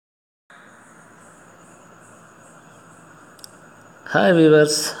Hi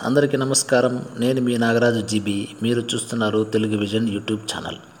weavers, అందరికీ నమస్కారం. నేను మీ నాగరాజు జీబీ. మీరు చూస్తున్నారు Telugu vision YouTube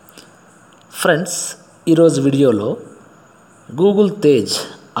channel. Friends, ఈరోజు వీడియోలో గూగుల్ తేజ్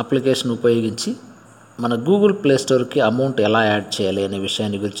అప్లికేషన్ ఉపయోగించి మన గూగుల్ ప్లే స్టోర్కి అమౌంట్ ఎలా యాడ్ చేయాలి అనే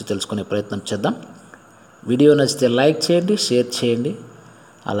విషయాన్ని గురించి తెలుసుకునే ప్రయత్నం చేద్దాం. వీడియో నచ్చితే లైక్ చేయండి, షేర్ చేయండి,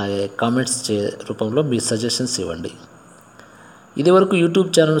 అలాగే కామెంట్స్ రూపంలో మీ సజెషన్స్ ఇవ్వండి. ఇదివరకు యూట్యూబ్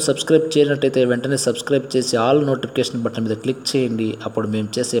ఛానల్ను సబ్స్క్రైబ్ చేయనట్టయితే వెంటనే సబ్స్క్రైబ్ చేసి ఆల్ నోటిఫికేషన్ బటన్ మీద క్లిక్ చేయండి. అప్పుడు మేము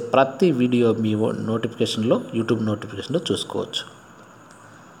చేసే ప్రతి వీడియో మీ నోటిఫికేషన్లో యూట్యూబ్ నోటిఫికేషన్లో చూసుకోవచ్చు.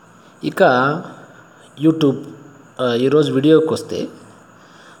 ఇక యూట్యూబ్ ఈరోజు వీడియోకి వస్తే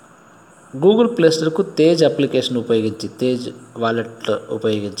గూగుల్ ప్లే స్టోర్కు తేజ్ అప్లికేషన్ ఉపయోగించి, తేజ్ వాలెట్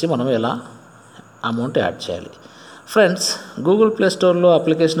ఉపయోగించి మనం ఎలా అమౌంట్ యాడ్ చేయాలి. ఫ్రెండ్స్, గూగుల్ ప్లే స్టోర్లో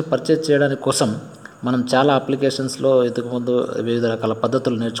అప్లికేషన్ పర్చేజ్ చేయడానికి కోసం మనం చాలా అప్లికేషన్స్లో ఇంతకుముందు వివిధ రకాల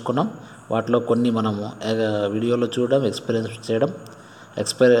పద్ధతులు నేర్చుకున్నాం. వాటిలో కొన్ని మనము వీడియోలో చూడడం, ఎక్స్పీరియన్స్ చేయడం,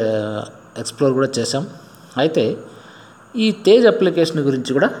 ఎక్స్ప్లోర్ కూడా చేసాం. అయితే ఈ తేజ్ అప్లికేషన్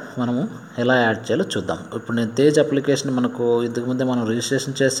గురించి కూడా మనము ఎలా యాడ్ చేయాలో చూద్దాం. ఇప్పుడు నేను తేజ్ అప్లికేషన్ మనకు ఇంతకుముందే మనం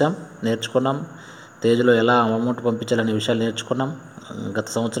రిజిస్ట్రేషన్ చేసాం, నేర్చుకున్నాం. తేజ్లో ఎలా అమౌంట్ పంపించాలనే విషయాలు నేర్చుకున్నాం. గత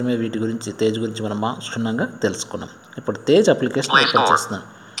సంవత్సరమే వీటి గురించి, తేజ్ గురించి మనం క్షుణ్ణంగా తెలుసుకున్నాం. ఇప్పుడు తేజ్ అప్లికేషన్ ఓపెన్ చేస్తున్నాం.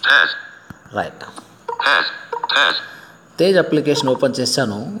 రైట్, తేజ్ అప్లికేషన్ ఓపెన్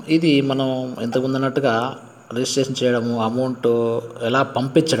చేశాను. ఇది మనం ఇంతకుముందు అన్నట్టుగా రిజిస్ట్రేషన్ చేయడము, అమౌంట్ ఎలా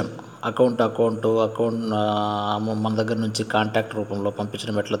పంపించడం, అకౌంట్ మన దగ్గర నుంచి కాంటాక్ట్ రూపంలో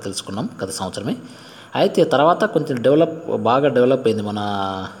పంపించడం ఎట్లా తెలుసుకున్నాం గత సంవత్సరమే. అయితే తర్వాత కొంచెం బాగా డెవలప్ అయింది మన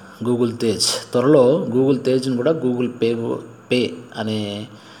గూగుల్ తేజ్. త్వరలో గూగుల్ తేజ్ని కూడా గూగుల్ పే అనే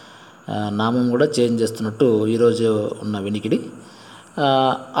నామం కూడా చేంజ్ చేస్తున్నట్టు ఈరోజు ఉన్న వినికిడి.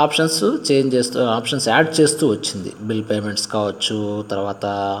 ఆప్షన్స్ యాడ్ చేస్తూ వచ్చింది. బిల్ పేమెంట్స్ కావచ్చు, తర్వాత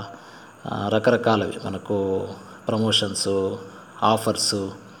రకరకాలవి మనకు ప్రమోషన్స్, ఆఫర్స్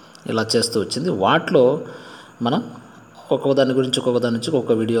ఇలా చేస్తూ వచ్చింది. వాటిలో మనం ఒక్కొక్క దాని నుంచి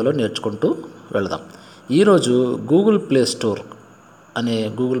ఒక్కొక్క వీడియోలో నేర్చుకుంటూ వెళదాం. ఈరోజు గూగుల్ ప్లే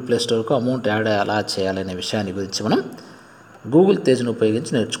స్టోర్కు అమౌంట్ యాడ్ ఎలా చేయాలనే విషయాన్ని గురించి మనం గూగుల్ తేజ్ను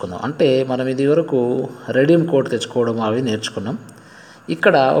ఉపయోగించి నేర్చుకుందాం. అంటే మనం ఇది వరకు రెడీమ్ కోడ్ తెచ్చుకోవడం అవి నేర్చుకున్నాం.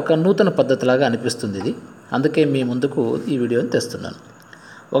 ఇక్కడ ఒక నూతన పద్ధతిలాగా అనిపిస్తుంది ఇది. అందుకే మీ ముందుకు ఈ వీడియోని తెస్తున్నాను.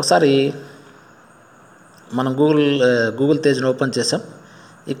 ఒకసారి మనం గూగుల్ తేజ్ని ఓపెన్ చేసాం.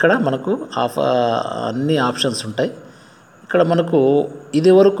 ఇక్కడ మనకు అన్ని ఆప్షన్స్ ఉంటాయి. ఇక్కడ మనకు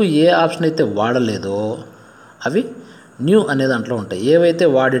ఇది వరకు ఏ ఆప్షన్ అయితే వాడలేదో అవి న్యూ అనే దాంట్లో ఉంటాయి. ఏవైతే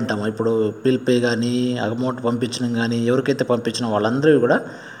వాడింటామో, ఇప్పుడు బిల్ పే కానీ, అమౌంట్ పంపించడం కానీ, ఎవరికైతే పంపించినా వాళ్ళందరివి కూడా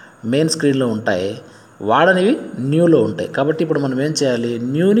మెయిన్ స్క్రీన్లో ఉంటాయి. వాడనివి న్యూలో ఉంటాయి. కాబట్టి ఇప్పుడు మనం ఏం చేయాలి,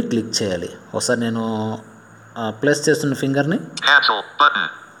 న్యూని క్లిక్ చేయాలి. ఒకసారి నేను ప్లస్ చేస్తున్న ఫింగర్ని,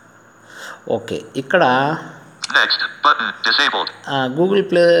 ఓకే, ఇక్కడ గూగుల్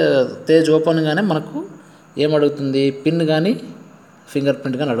ప్లే తేజ్ ఓపెన్ గానే మనకు ఏమడుగుతుంది, పిన్ కానీ ఫింగర్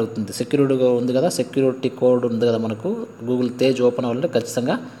ప్రింట్ కానీ అడుగుతుంది. సెక్యూరిటీగా ఉంది కదా, సెక్యూరిటీ కోడ్ ఉంది కదా మనకు. గూగుల్ తేజ్ ఓపెన్ అవ్వాలంటే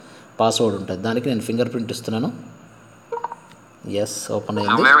ఖచ్చితంగా పాస్వర్డ్ ఉంటుంది. దానికి నేను ఫింగర్ ప్రింట్ ఇస్తున్నాను. ఎస్, ఓపెన్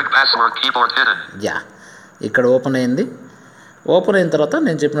అయింది. ఇక్కడ ఓపెన్ అయింది. ఓపెన్ అయిన తర్వాత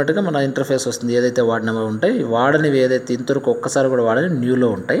నేను చెప్పినట్టుగా మన ఇంటర్ఫేస్ వస్తుంది. ఏదైతే వాడినవి ఉంటాయి, వాడనివి ఏదైతే ఇంతవరకు ఒక్కసారి కూడా వాడని న్యూలో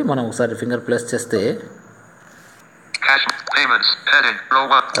ఉంటాయి. మనం ఒకసారి ఫింగర్ ప్రెస్ చేస్తే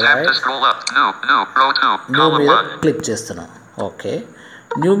న్యూ మీద క్లిక్ చేస్తున్నాం. ఓకే,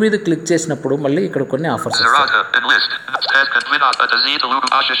 న్యూ మీద క్లిక్ చేసినప్పుడు మళ్ళీ ఇక్కడ కొన్ని ఆఫర్స్ వస్తాయి.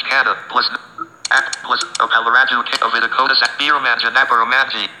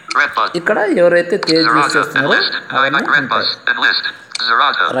 ఇక్కడ ఎవరైతే తేజ్ యూజ్ చేస్తున్నారో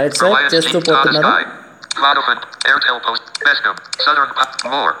రైట్ సైడ్ చేస్తూ పోతున్నారు.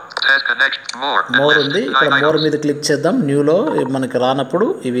 మోర్ ఉంది, ఇక్కడ మోర్ మీద క్లిక్ చేద్దాం. న్యూలో మనకి రానప్పుడు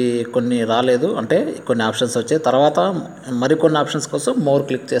ఇవి కొన్ని రాలేదు, అంటే కొన్ని ఆప్షన్స్ వచ్చాయి. తర్వాత మరికొన్ని ఆప్షన్స్ కోసం మోర్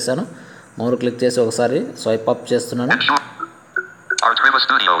క్లిక్ చేశాను. మోర్ క్లిక్ చేసి ఒకసారి స్వైప్ అప్ చేస్తున్నాను.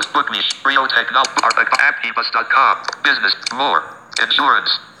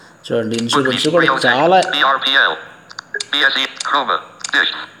 చూడండి, ఇన్సూరెన్స్ కూడా చాలా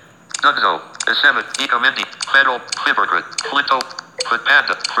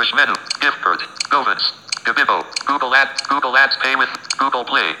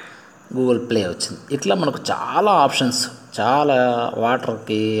గూగుల్ ప్లే వచ్చింది. ఇట్లా మనకు చాలా ఆప్షన్స్, చాలా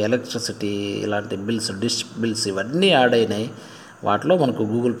వాటర్కి, ఎలక్ట్రిసిటీ, ఇలాంటి బిల్స్, డిష్ బిల్స్ ఇవన్నీ యాడ్ అయినాయి. వాటిలో మనకు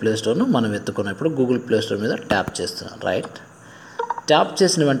గూగుల్ ప్లే స్టోర్ను మనం ఎత్తుకున్నప్పుడు గూగుల్ ప్లే స్టోర్ మీద ట్యాప్ చేస్తున్నాం. రైట్, ట్యాప్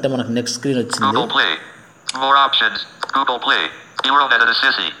చేసిన వెంటనే మనకు నెక్స్ట్ స్క్రీన్ వచ్చింది.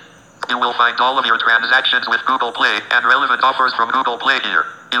 You will find all of your transactions with Google Play and relevant offers from Google Play here.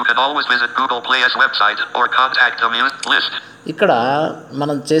 You can always visit Google Play's website or contact the list. ఇక్కడ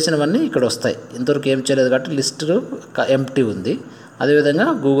మనం చేసినవన్నీ ఇక్కడ వస్తాయి. ఇంతవరకు ఏం చేయలేదు కాబట్టి లిస్ట్ ఎంప్టీ ఉంది. అదేవిధంగా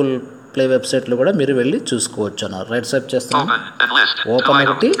గూగుల్ ప్లే వెబ్సైట్లో కూడా మీరు వెళ్ళి చూసుకోవచ్చు అన్నారు. రైట్ స్వైప్ చేస్తున్నాం. ఓపెన్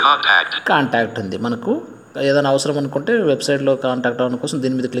ఒకటి, కాంటాక్ట్ ఉంది. మనకు ఏదైనా అవసరం అనుకుంటే వెబ్సైట్లో కాంటాక్ట్ అవ్వడం కోసం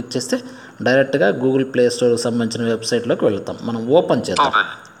దీని మీద క్లిక్ చేస్తే డైరెక్ట్గా గూగుల్ ప్లే స్టోర్కి సంబంధించిన వెబ్సైట్లోకి వెళ్తాం. మనం ఓపెన్ చేద్దాం.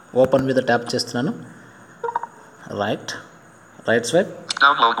 ఓపెన్ మీద ట్యాప్ చేస్తున్నాను. Right swipe.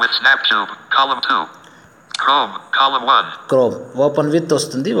 Download with Snaptube, column 2. Chrome, column 1. Chrome open with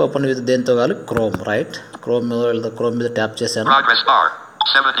వస్తుంది. ఓపెన్ విత్ దేంతో కాదు? క్రోమ్. రైట్. క్రోమ్ మీద ట్యాప్ చేశాను. Progress bar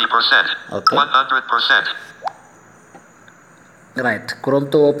 70%. Okay. 100%. Right.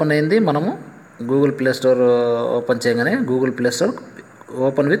 క్రోమ్తో open అయింది. మనము గూగుల్ ప్లే స్టోర్ ఓపెన్ చేయగానే Google play store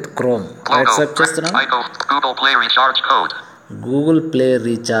open with chrome. Right swipe చేస్తున్నాను. Google Play recharge code. Google play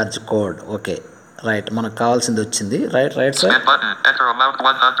recharge code. Okay. Right. మనకు కావాల్సింది వచ్చింది. Right swipe. Enter amount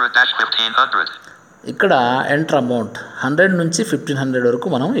 100-1500. ఇక్కడ enter amount 100 నుంచి 1500 వరకు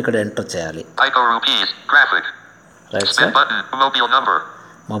మనం ఇక్కడ ఎంటర్ చేయాలి. rupees graphic. Right swipe. Mobile number.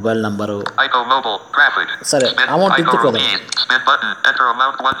 Mobile number. mobile graphic. సరే, amount ఇచ్చుకోదాం. Enter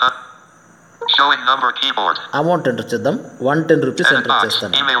amount 100. Showing number keyboard. Amount enter చేద్దాం. 110 రూపీస్ ఎంటర్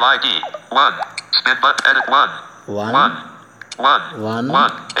చేస్తాను. Email ID 1. Spin button edit 1. 1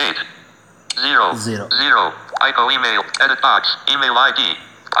 8 0 0. email edit box. Email ID.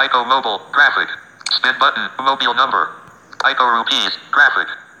 mobile graphic. Spin button mobile number. rupees graphic.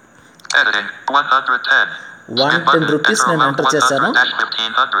 Editing 110. 110 rupees నేను enter చేశాను.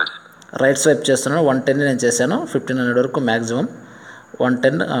 1500. Right swipe చేస్తున్నాను. 110 నేను చేశాను. 1500 వరకు maximum.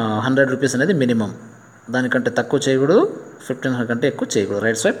 100 rupees అనేది minimum. దానికంటే తక్కువ చేయకూడదు. 1500 కంటే ఎక్కువ చేయకూడదు.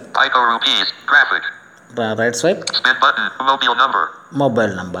 Right swipe. rupees graphic. Right swipe. Spin button mobile number.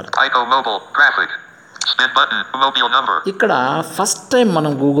 Mobile number. mobile graphic. Spin button mobile number. ఇక్కడ ఫస్ట్ టైం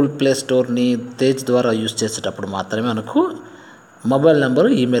మనం గూగుల్ ప్లే స్టోర్ని తేజ్ ద్వారా యూజ్ చేసేటప్పుడు మాత్రమే మనకు మొబైల్ నెంబరు,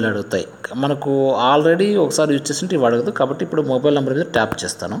 ఈమెయిల్ అడుగుతాయి. మనకు ఆల్రెడీ ఒకసారి యూజ్ చేస్తుంటే ఇవి అడగదు. కాబట్టి ఇప్పుడు మొబైల్ నెంబర్ మీద ట్యాప్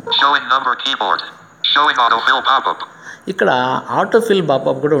చేస్తాను. Showing number keyboard. Showing autofill pop-up. ఇక్కడ ఆటోఫిల్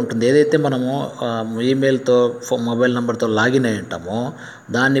పాపప్ కూడా ఉంటుంది. ఏదైతే మనము ఈమెయిల్తో మొబైల్ నెంబర్తో లాగిన్ అయి ఉంటామో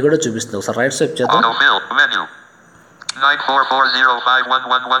దాన్ని కూడా చూపిస్తుంది. ఒకసారి రైట్ స్వైప్ చేద్దాం. Autofill menu.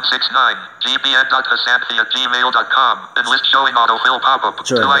 944051169 gbn.asanthi@gmail.com and list showing autofill pop-up.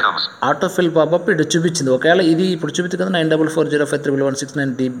 2 items. Autofill popup ఇటు చూపించింది. ఒకవేళ ఇది ఇప్పుడు చూపించింది కదా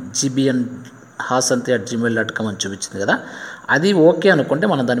 9440531169 gbn hasanthi@gmail.com అని చూపించింది కదా. అది ఓకే అనుకుంటే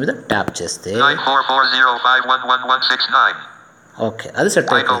మనం దాని మీద ట్యాప్ చేస్తే 944051169. ఓకే, అది సెట్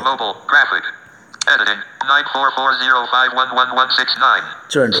అయిపోయింది. mobile graphic. Editing 944051169.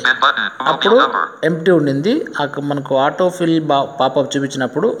 చూడండి, అప్పుడు ఎంప్టీ ఉండింది. మనకు ఆటోఫిల్ పాపప్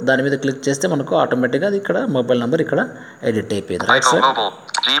చూపించినప్పుడు దాని మీద క్లిక్ చేస్తే మనకు ఆటోమేటిక్గా అది ఇక్కడ మొబైల్ నెంబర్ ఇక్కడ ఎడిట్ అయిపోయింది. Right sir.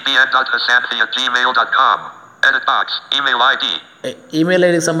 gbn.asanthi@gmail.com. Edit box. Email ID. Email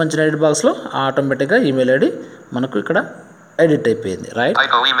ఐడికి సంబంధించిన ఎడిట్ బాక్స్లో ఆటోమేటిక్గా ఈమెయిల్ ఐడి మనకు ఇక్కడ ఎడిట్ అయిపోయింది. Right.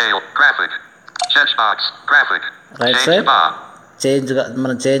 email graphic. Check box graphic. Right sir.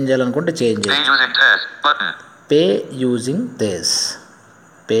 మనం చేంజ్ చేయాలనుకుంటే చేంజ్ చేయొచ్చు. పే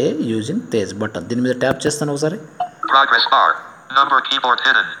యూజింగ్ తేజ్ బటన్ దీని మీద ట్యాప్ చేస్తాను ఒకసారి. Progress bar. Number keyboard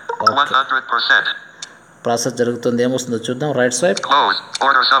hidden. 100%. Process జరుగుతుంది. ఏమొస్తుందో చూద్దాం. Right swipe. Close.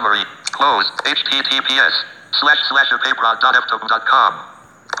 Order summary. Close. https://payprod.ftop.com.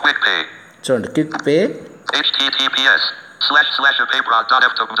 Quick pay. చూడండి, quick pay.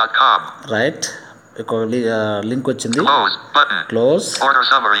 https://payprod.ftop.com. Right. Link వచ్చింది. Close button. Close. Order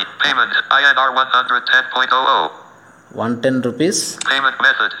summary. Payment INR 110.00. 110 rupees. Payment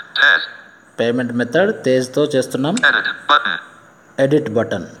method. Tez. Payment method తేజ్తో చేస్తున్నాం. Edit button. Edit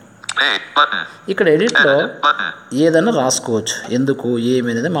button. Pay button. ఇక్కడ ఎడిట్లో ఏదైనా రాసుకోవచ్చు. ఎందుకు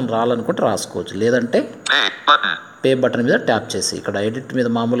ఏమనేది మనం రాయాలనుకుంటే రాసుకోవచ్చు. లేదంటే Pay button. పే బటన్ మీద ట్యాప్ చేసి ఇక్కడ ఎడిట్ మీద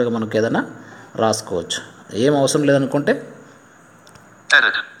మామూలుగా మనకు ఏదైనా రాసుకోవచ్చు. ఏం అవసరం లేదనుకుంటే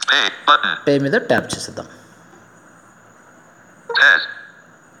Edit. Pay button. పే మీద ట్యాప్ చేసేద్దాం. Tez.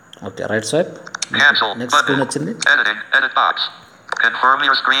 Okay, right swipe. Cancel. Next screen వచ్చింది. Editing. Edit box. Confirm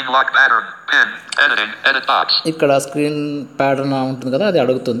your screen lock pattern. Pin. Editing. Edit box. ఇక్కడ స్క్రీన్ ప్యాటర్న్ ఉంటుంది కదా, అది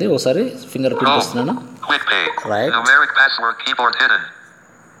అడుగుతుంది. ఒకసారి ఫింగర్ ప్రింట్ ఇస్తున్నాను. Quick pay. Right. Numeric password keyboard hidden.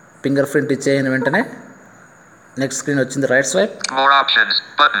 Finger print ఇచ్చేయని వెంటనే next screen వచ్చింది. Right swipe. More options.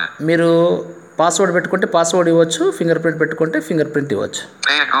 Button. మీరు పాస్వర్డ్ పెట్టుకుంటే పాస్వర్డ్ ఇవ్వచ్చు. ఫింగర్ ప్రింట్ పెట్టుకుంటే ఫింగర్ ప్రింట్ ఇవ్వచ్చు.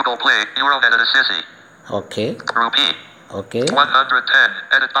 Pay in Google Play. Euronet and Assisi. Okay. Rupee. Okay. 110.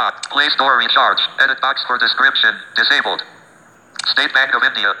 Edit box. Play Store recharge. Edit box for description. Disabled. State Bank of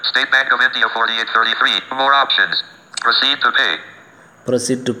India. State Bank of India 4833. More options. Proceed to pay.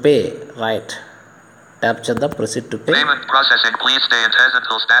 Proceed to pay, right. Tap చేద్దాం, proceed to pay. Payment processing. Please stay in Tez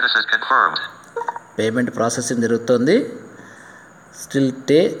until status is confirmed. Payment processing జరుగుతుంది.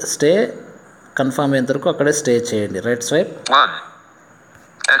 Stay confirm అయ్యేంత వరకు అక్కడే stay చేయండి. Right swipe. 1.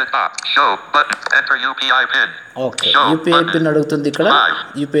 Edit box. Show button. Enter UPI pin. Okay, Show UPI button. Pin అడుగుతుంది ఇక్కడ. 5.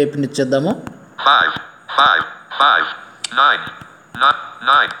 UPI pin ఇచ్చేద్దాము. 5 5 5 9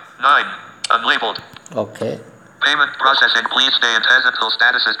 9 9 unlabeled. Okay. Payment processing. Please stay in Tez until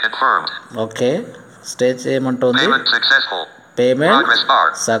status is confirmed. Okay, stay చేయమంటుంది. Payment successful. Payment Progress bar.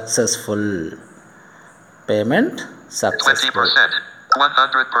 Successful. Payment successful. 20%.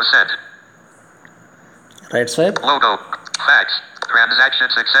 100%. Right swipe. Logo. Fax. Transaction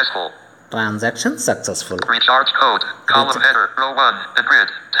successful. Transaction successful. Recharge code. Column header. Row 1. The grid.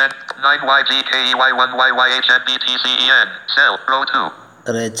 10 9YGKEY1YYHNBTCEN. Cell. Row 2.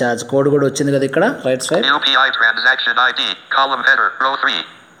 Recharge code కూడా వచ్చింది కదా ఇక్కడ. Right swipe. UPI transaction ID. Column header. Row 3.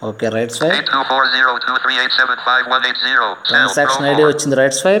 Okay, right swipe. 824023875180. Transaction ID వచ్చింది.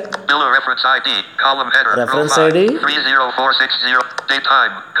 Right swipe. Biller reference ID. Column header. Reference row 5. ID. 30460. Date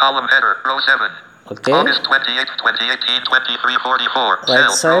time. Column header. Row 7. Okay, August 28th, 2018, 2344. Right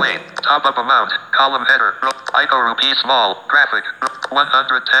Cell. side. Row 8. Top up amount. Column header. ICO rupee small. Graphic.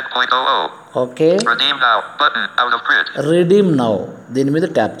 110.00. Okay. Redeem now. Button. Out of grid. Redeem now, దీని మీద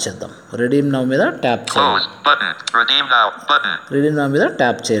tap చేద్దాం. Redeem now మీద tap చేయాలి. Close. Button. Redeem now. Button. Redeem now మీద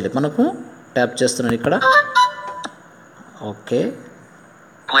tap చేయాలి. మనకు tap చేస్తున్నాను ఇక్కడ. Okay,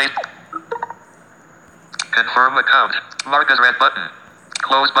 Place. Confirm account. Mark as red button.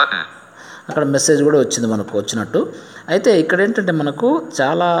 Close button. అక్కడ మెసేజ్ కూడా వచ్చింది మనకు వచ్చినట్టు. అయితే ఇక్కడ ఏంటంటే మనకు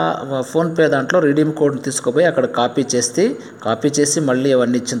చాలా ఫోన్పే దాంట్లో రిడీమ్ కోడ్ తీసుకుపోయి అక్కడ కాపీ చేసి మళ్ళీ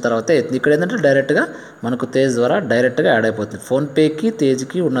అవన్నీ ఇచ్చిన తర్వాత ఇక్కడ ఏంటంటే డైరెక్ట్గా మనకు తేజ్ ద్వారా డైరెక్ట్గా యాడ్ అయిపోతుంది. ఫోన్పేకి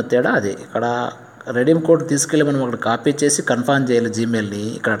తేజ్కి ఉన్న తేడా అది. ఇక్కడ రెడీమ్ కోడ్ తీసుకెళ్ళి మనం అక్కడ కాపీ చేసి కన్ఫర్మ్ చేయాలి జీమెయిల్ని.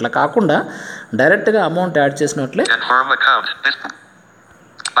 ఇక్కడ అట్లా కాకుండా డైరెక్ట్గా అమౌంట్ యాడ్ చేసినట్లే. Confirm account.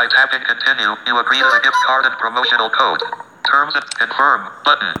 By tapping continue, you agree to the gift card and promotional code. Terms and confirm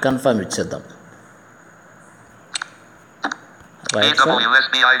button. Confirm ఇచ్చేద్దాం. Right sir.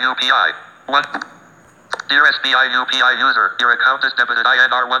 AWSBI UPI. 1. Dear SBI UPI user, your account is debited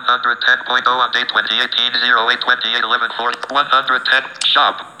INR 110.0 on date 2018-08-28-11 for 110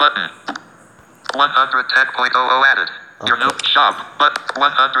 shop button. 110.00 added. Your new shop but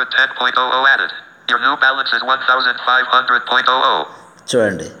 110.00 added. Your new balance is 1500.00.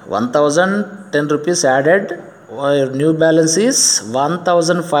 చూడండి, 1010 rupees added. New balance is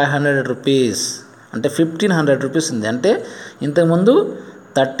 1500 rupees, అంటే 1500 rupees ఉంది. అంటే ఇంతకుముందు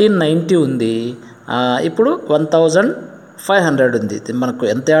 1390 ఉంది, ఇప్పుడు 1500 ఉంది. మనకు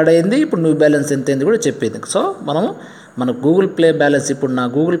ఎంత యాడ్ అయింది, ఇప్పుడు న్యూ బ్యాలెన్స్ ఎంత అయింది కూడా చెప్పింది. సో మన గూగుల్ ప్లే బ్యాలెన్స్, ఇప్పుడు నా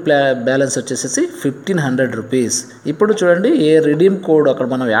గూగుల్ ప్లే బ్యాలెన్స్ వచ్చేసి 1500 రూపీస్. ఇప్పుడు చూడండి, ఏ రిడీమ్ కోడ్ అక్కడ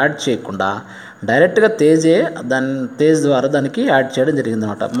మనం యాడ్ చేయకుండా డైరెక్ట్గా తేజ్ ద్వారా దానికి యాడ్ చేయడం జరిగింది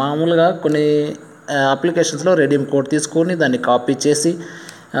అనమాట. మామూలుగా కొన్ని అప్లికేషన్స్లో రిడీమ్ కోడ్ తీసుకొని దాన్ని కాపీ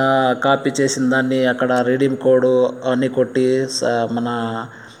చేసిన దాన్ని అక్కడ రిడీమ్ కోడ్ అన్నీ కొట్టి మన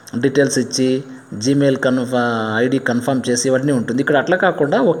డీటెయిల్స్ ఇచ్చి జీమెయిల్ ఐడి కన్ఫర్మ్ చేసి ఇవన్నీ ఉంటుంది. ఇక్కడ అట్లా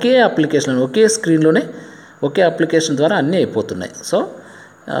కాకుండా ఒకే అప్లికేషన్, ఒకే స్క్రీన్లోనే ఒకే అప్లికేషన్ ద్వారా అన్నీ అయిపోతున్నాయి. సో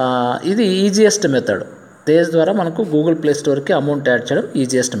ఇది ఈజియెస్ట్ మెథడ్. తేజ్ ద్వారా మనకు గూగుల్ ప్లే స్టోర్కి అమౌంట్ యాడ్ చేయడం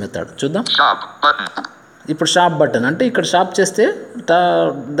ఈజియెస్ట్ మెథడ్. చూద్దాం. ఇప్పుడు షాప్ బటన్ అంటే ఇక్కడ షాప్ చేస్తే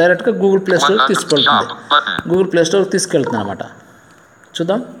డైరెక్ట్గా గూగుల్ ప్లే స్టోర్కి తీసుకెళ్తుంది. గూగుల్ ప్లే స్టోర్కి తీసుకెళ్తుంది అనమాట.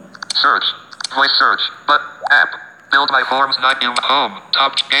 చూద్దాం.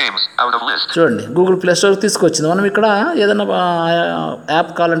 చూడండి, గూగుల్ ప్లే స్టోర్కి తీసుకొచ్చింది. మనం ఇక్కడ ఏదైనా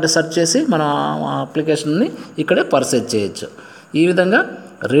యాప్ కావాలంటే సెర్చ్ చేసి మన అప్లికేషన్ని ఇక్కడే పర్చేజ్ చేయొచ్చు. ఈ విధంగా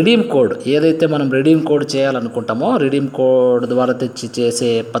రిడీమ్ కోడ్ ఏదైతే మనం రిడీమ్ కోడ్ చేయాలనుకుంటామో రిడీమ్ కోడ్ ద్వారా తెచ్చి చేసే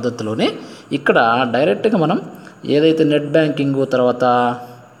పద్ధతిలోనే ఇక్కడ డైరెక్ట్గా మనం ఏదైతే నెట్ బ్యాంకింగ్, తర్వాత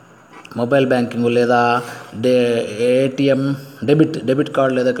మొబైల్ బ్యాంకింగ్ లేదా ఏటీఎం డెబిట్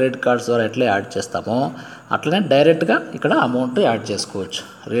కార్డ్ లేదా క్రెడిట్ కార్డ్స్ ద్వారా ఎట్లా యాడ్ చేస్తామో అట్లనే డైరెక్ట్గా ఇక్కడ అమౌంట్ యాడ్ చేసుకోవచ్చు.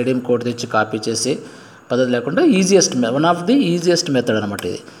 రిడీమ్ కోడ్ తెచ్చి కాపీ చేసి పద్ధతి లేకుండా one of the easiest method అనమాట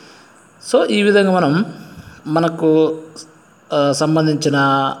ఇది. సో ఈ విధంగా మనకు సంబంధించిన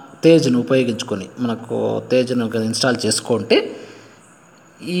తేజ్ను ఉపయోగించుకొని మనకు తేజ్ను ఇన్స్టాల్ చేసుకుంటే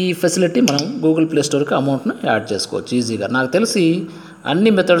ఈ ఫెసిలిటీ మనం గూగుల్ ప్లే స్టోర్కి అమౌంట్ను యాడ్ చేసుకోవచ్చు ఈజీగా. నాకు తెలిసి అన్ని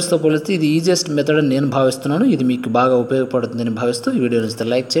మెథడ్స్తో పోలిస్తే ఇది ఈజియెస్ట్ మెథడ్ అని నేను భావిస్తున్నాను. ఇది మీకు బాగా ఉపయోగపడుతుందని భావిస్తూ ఈ వీడియో నచ్చితే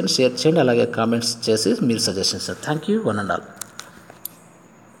లైక్ చేయండి, షేర్ చేయండి, అలాగే కామెంట్స్ చేసి మీరు suggestions. Thank you, one and all.